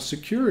eternal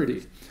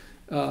security.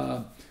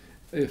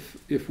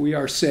 If we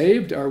are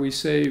saved, are we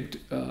saved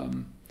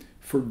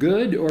for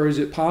good, or is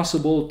it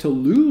possible to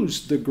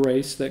lose the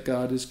grace that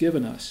God has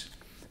given us?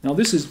 Now,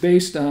 this is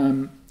based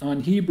on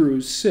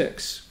Hebrews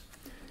 6.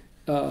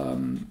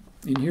 And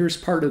here's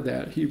part of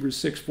that, Hebrews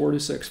 6,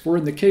 4-6. "For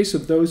in the case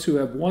of those who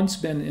have once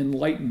been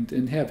enlightened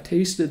and have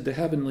tasted the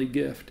heavenly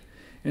gift,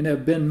 and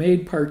have been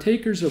made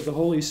partakers of the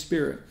Holy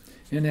Spirit,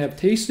 and have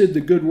tasted the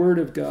good word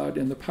of God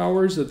and the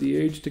powers of the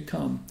age to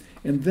come,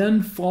 and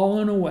then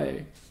fallen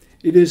away,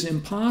 it is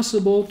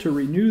impossible to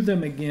renew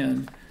them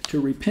again to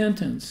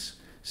repentance,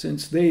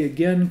 since they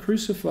again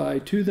crucify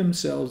to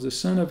themselves the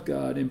Son of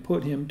God and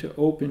put him to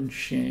open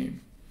shame."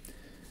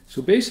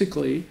 So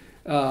basically,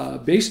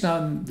 based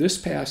on this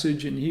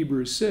passage in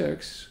Hebrews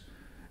 6,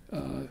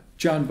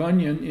 John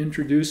Bunyan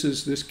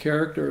introduces this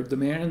character of the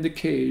man in the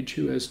cage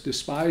who has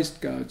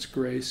despised God's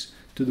grace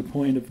to the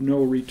point of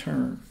no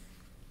return.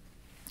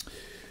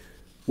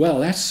 Well,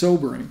 that's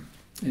sobering,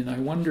 and I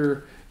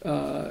wonder,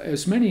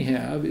 as many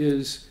have,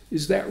 is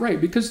that right?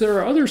 Because there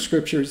are other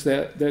scriptures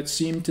that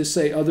seem to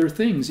say other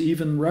things,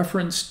 even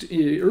referenced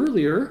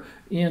earlier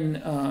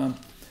in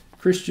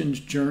Christian's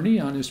journey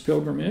on his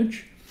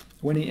pilgrimage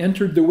when he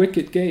entered the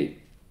wicket gate.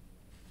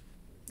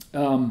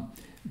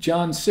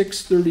 John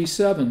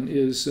 6:37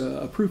 is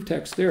a proof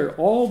text there.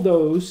 "All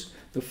those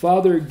the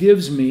Father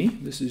gives me,"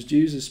 this is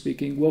Jesus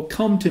speaking, "will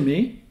come to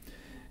me,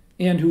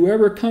 and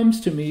whoever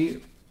comes to me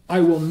I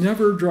will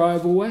never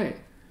drive away."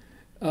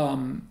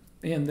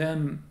 And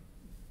then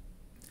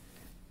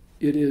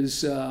it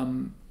is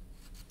in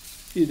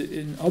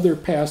other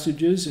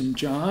passages in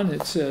John,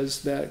 it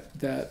says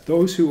that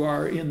those who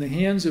are in the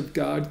hands of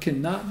God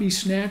cannot be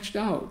snatched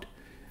out.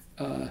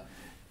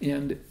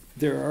 And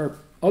there are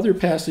other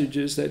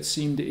passages that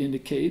seem to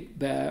indicate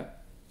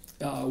that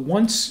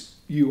once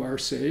you are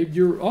saved,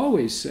 you're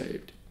always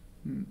saved.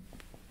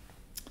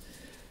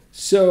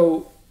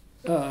 So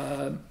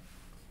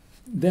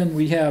then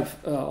we have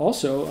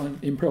also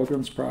in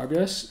Pilgrim's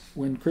Progress,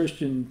 when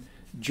Christian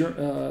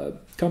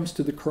comes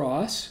to the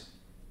cross,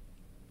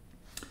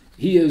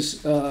 he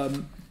is,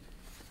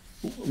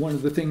 one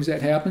of the things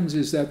that happens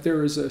is that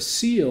there is a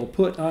seal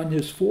put on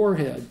his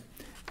forehead.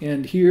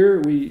 And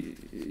here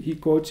he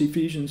quotes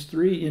Ephesians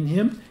 3, "In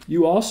him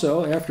you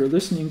also, after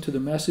listening to the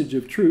message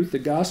of truth, the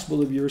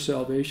gospel of your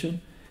salvation,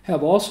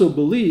 have also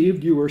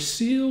believed. You are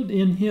sealed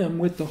in him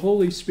with the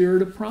Holy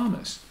Spirit of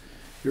promise."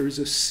 There is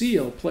a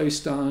seal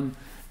placed on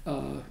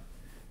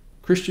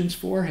Christian's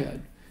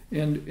forehead.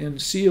 And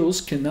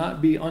seals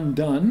cannot be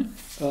undone.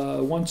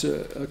 Once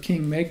a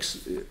king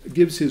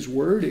gives his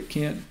word, it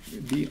can't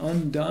be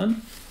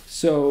undone.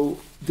 So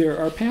there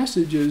are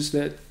passages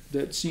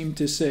that seem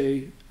to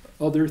say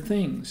other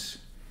things.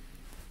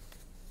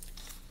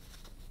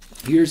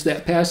 Here's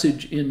that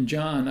passage in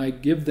John, "I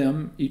give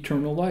them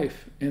eternal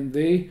life, and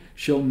they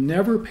shall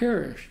never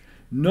perish.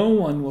 No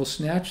one will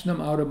snatch them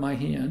out of my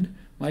hand.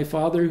 My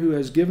Father who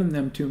has given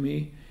them to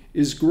me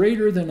is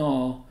greater than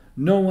all.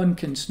 No one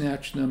can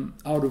snatch them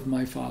out of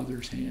my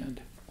Father's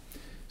hand.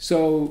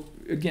 So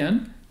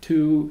again,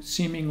 two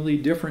seemingly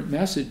different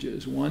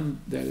messages.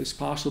 One that it's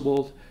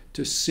possible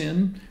to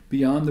sin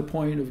beyond the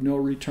point of no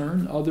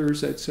return.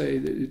 Others that say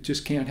that it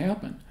just can't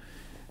happen.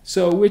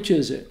 So which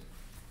is it?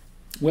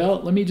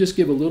 Well, let me just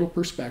give a little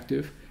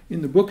perspective.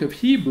 In the book of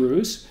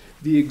Hebrews,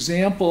 the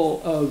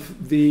example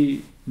of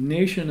the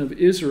nation of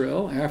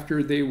Israel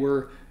after they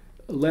were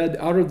led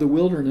out of the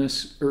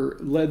wilderness, or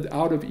led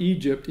out of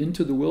Egypt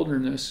into the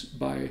wilderness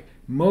by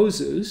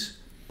Moses,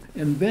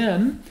 and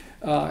then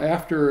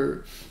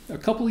after a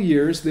couple of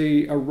years,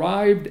 they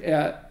arrived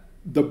at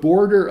the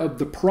border of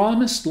the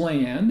promised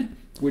land,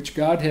 which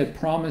God had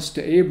promised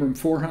to Abram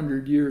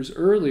 400 years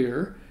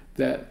earlier,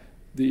 that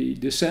the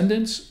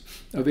descendants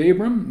of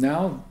Abram,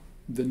 now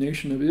the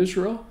nation of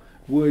Israel,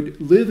 would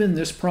live in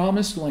this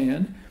promised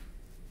land,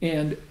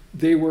 and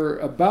they were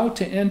about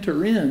to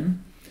enter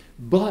in,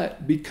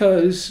 but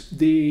because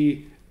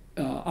the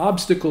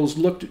obstacles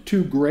looked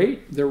too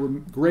great, there were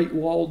great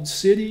walled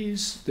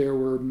cities, there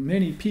were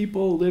many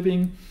people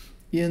living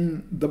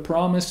in the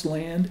promised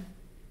land,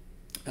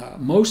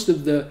 most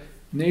of the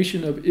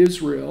nation of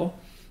Israel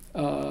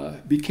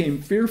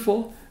became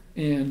fearful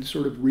and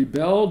sort of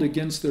rebelled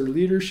against their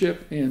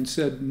leadership and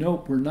said,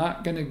 nope, we're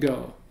not going to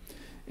go.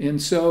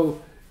 And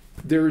so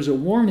there's a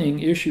warning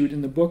issued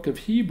in the book of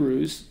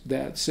Hebrews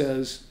that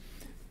says,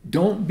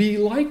 don't be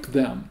like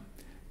them.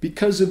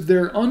 Because of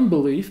their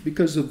unbelief,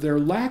 because of their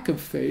lack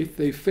of faith,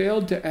 they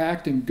failed to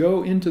act and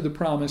go into the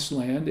promised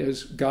land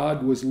as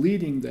God was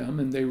leading them,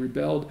 and they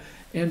rebelled.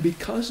 And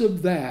because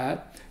of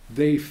that,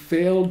 they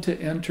failed to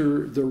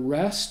enter the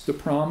rest, the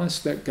promise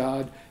that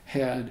God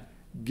had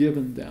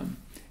given them.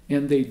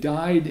 And they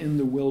died in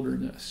the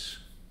wilderness.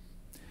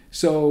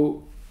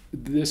 So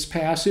this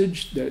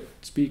passage that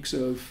speaks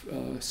of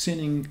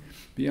sinning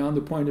beyond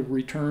the point of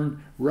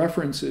return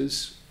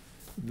references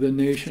the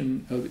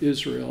nation of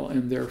Israel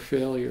and their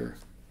failure.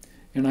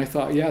 And I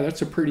thought, yeah,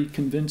 that's a pretty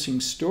convincing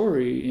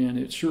story, and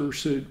it sure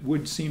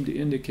would seem to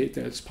indicate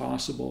that it's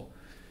possible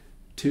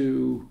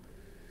to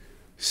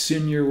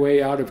sin your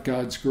way out of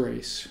God's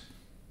grace.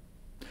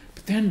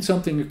 But then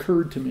something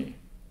occurred to me.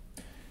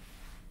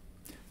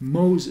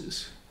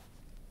 Moses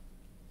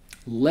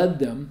led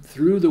them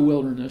through the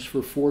wilderness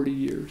for 40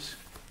 years.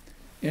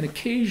 And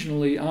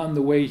occasionally on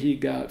the way he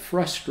got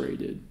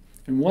frustrated.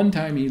 And one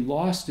time he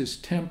lost his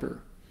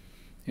temper.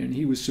 And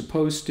he was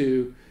supposed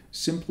to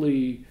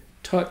simply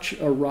touch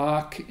a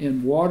rock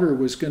and water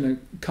was going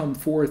to come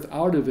forth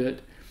out of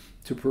it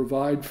to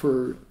provide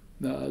for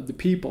the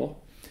people.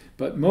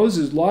 But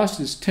Moses lost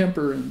his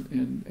temper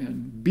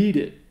and beat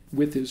it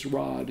with his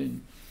rod.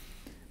 And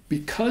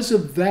because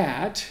of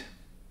that,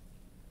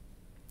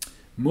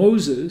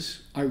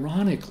 Moses,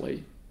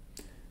 ironically,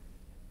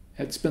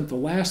 had spent the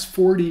last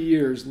 40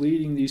 years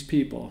leading these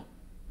people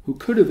who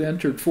could have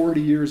entered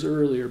 40 years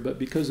earlier, but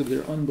because of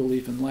their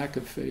unbelief and lack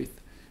of faith,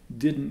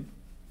 didn't.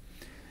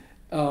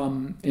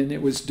 And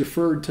it was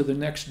deferred to the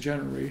next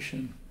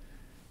generation.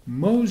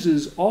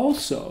 Moses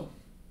also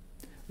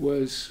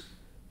was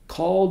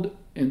called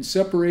and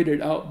separated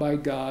out by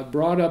God,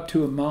 brought up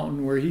to a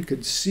mountain where he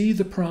could see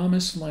the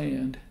promised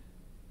land.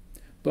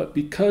 But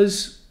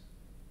because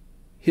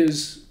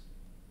his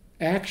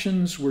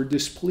actions were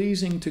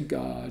displeasing to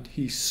God,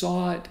 he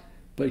saw it,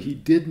 but he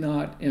did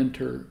not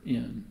enter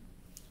in.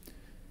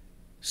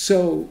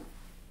 So,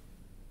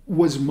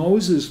 was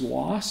Moses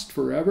lost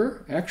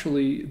forever?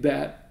 Actually,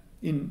 that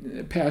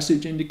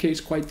passage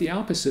indicates quite the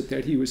opposite,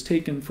 that he was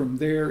taken from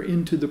there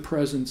into the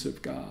presence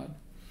of God.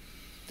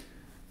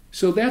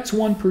 So that's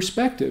one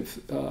perspective.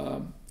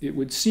 It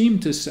would seem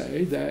to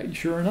say that,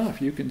 sure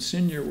enough, you can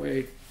sin your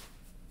way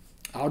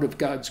out of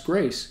God's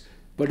grace.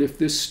 But if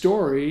this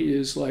story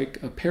is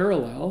like a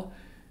parallel,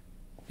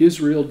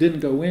 Israel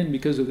didn't go in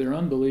because of their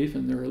unbelief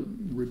and their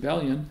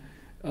rebellion,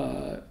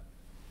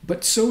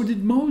 but so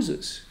did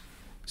Moses.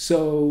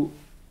 So,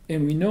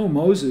 and we know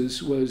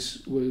Moses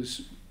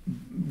was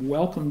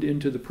welcomed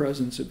into the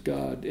presence of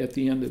God at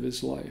the end of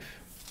his life.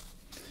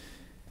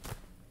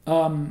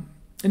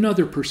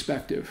 Another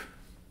perspective.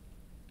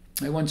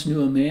 I once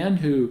knew a man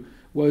who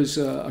was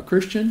a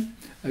Christian.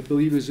 I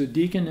believe he was a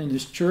deacon in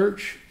his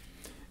church,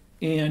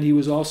 and he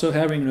was also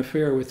having an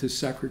affair with his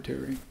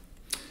secretary.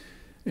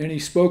 And he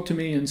spoke to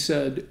me and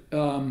said,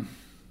 I'm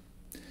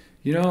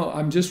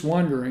just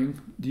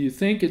wondering, do you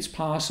think it's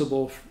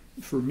possible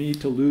for me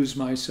to lose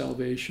my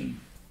salvation?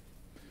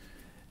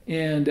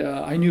 And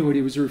I knew what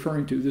he was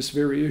referring to, this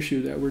very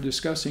issue that we're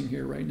discussing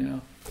here right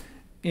now.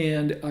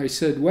 And I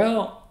said,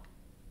 well,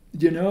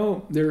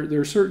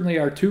 there certainly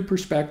are two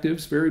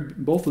perspectives,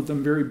 both of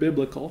them very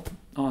biblical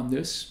on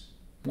this.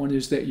 One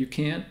is that you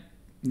can't,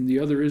 and the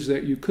other is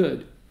that you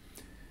could.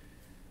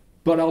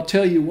 But I'll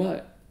tell you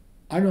what,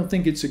 I don't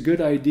think it's a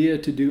good idea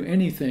to do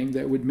anything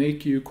that would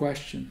make you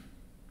question.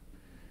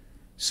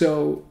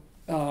 So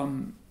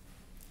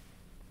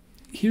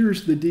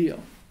here's the deal,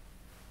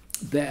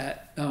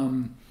 that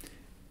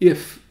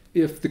if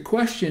the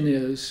question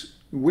is,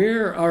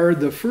 where are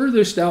the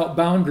furthest out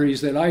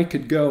boundaries that I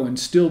could go and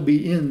still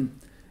be in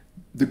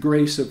the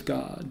grace of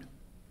God?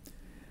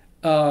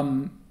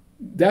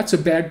 That's a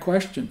bad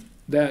question.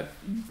 That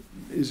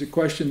is a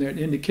question that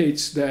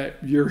indicates that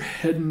you're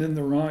facing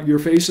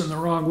the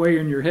wrong way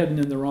and you're heading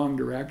in the wrong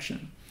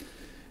direction.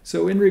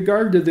 So in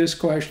regard to this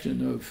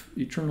question of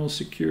eternal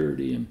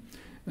security, and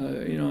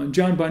and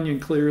John Bunyan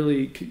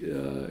clearly,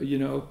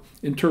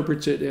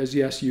 interprets it as,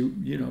 yes,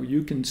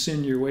 you can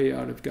sin your way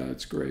out of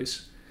God's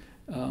grace.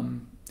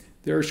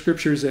 There are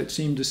scriptures that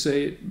seem to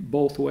say it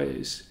both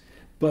ways,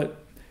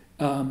 but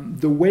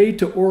the way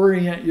to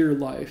orient your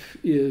life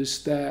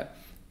is that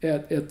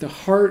at the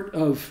heart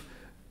of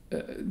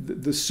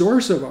the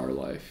source of our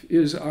life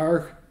is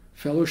our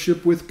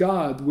fellowship with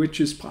God,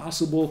 which is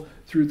possible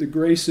through the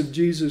grace of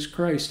Jesus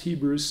Christ.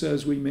 Hebrews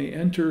says we may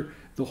enter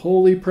the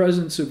holy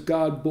presence of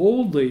God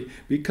boldly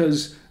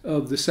because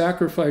of the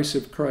sacrifice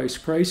of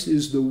Christ. Christ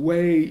is the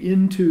way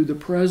into the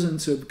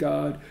presence of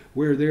God,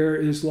 where there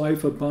is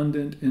life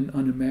abundant and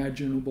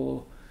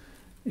unimaginable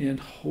and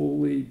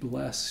holy,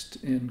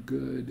 blessed, and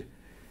good.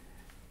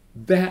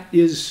 That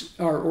is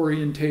our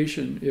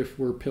orientation if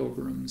we're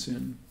pilgrims,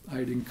 and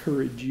I'd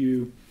encourage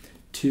you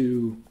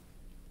to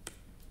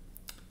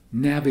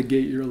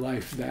navigate your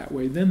life that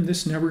way. Then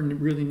this never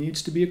really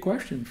needs to be a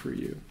question for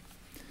you.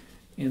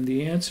 And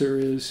the answer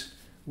is,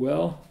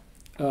 well,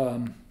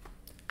 I'm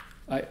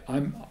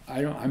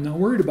not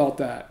worried about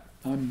that.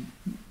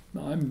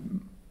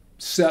 I'm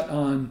set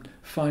on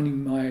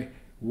finding my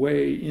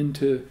way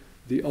into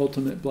the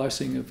ultimate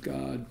blessing of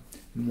God,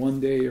 and one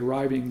day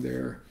arriving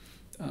there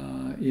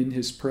in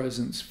His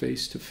presence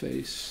face to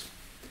face.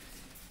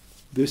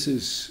 This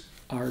is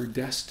our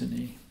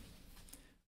destiny.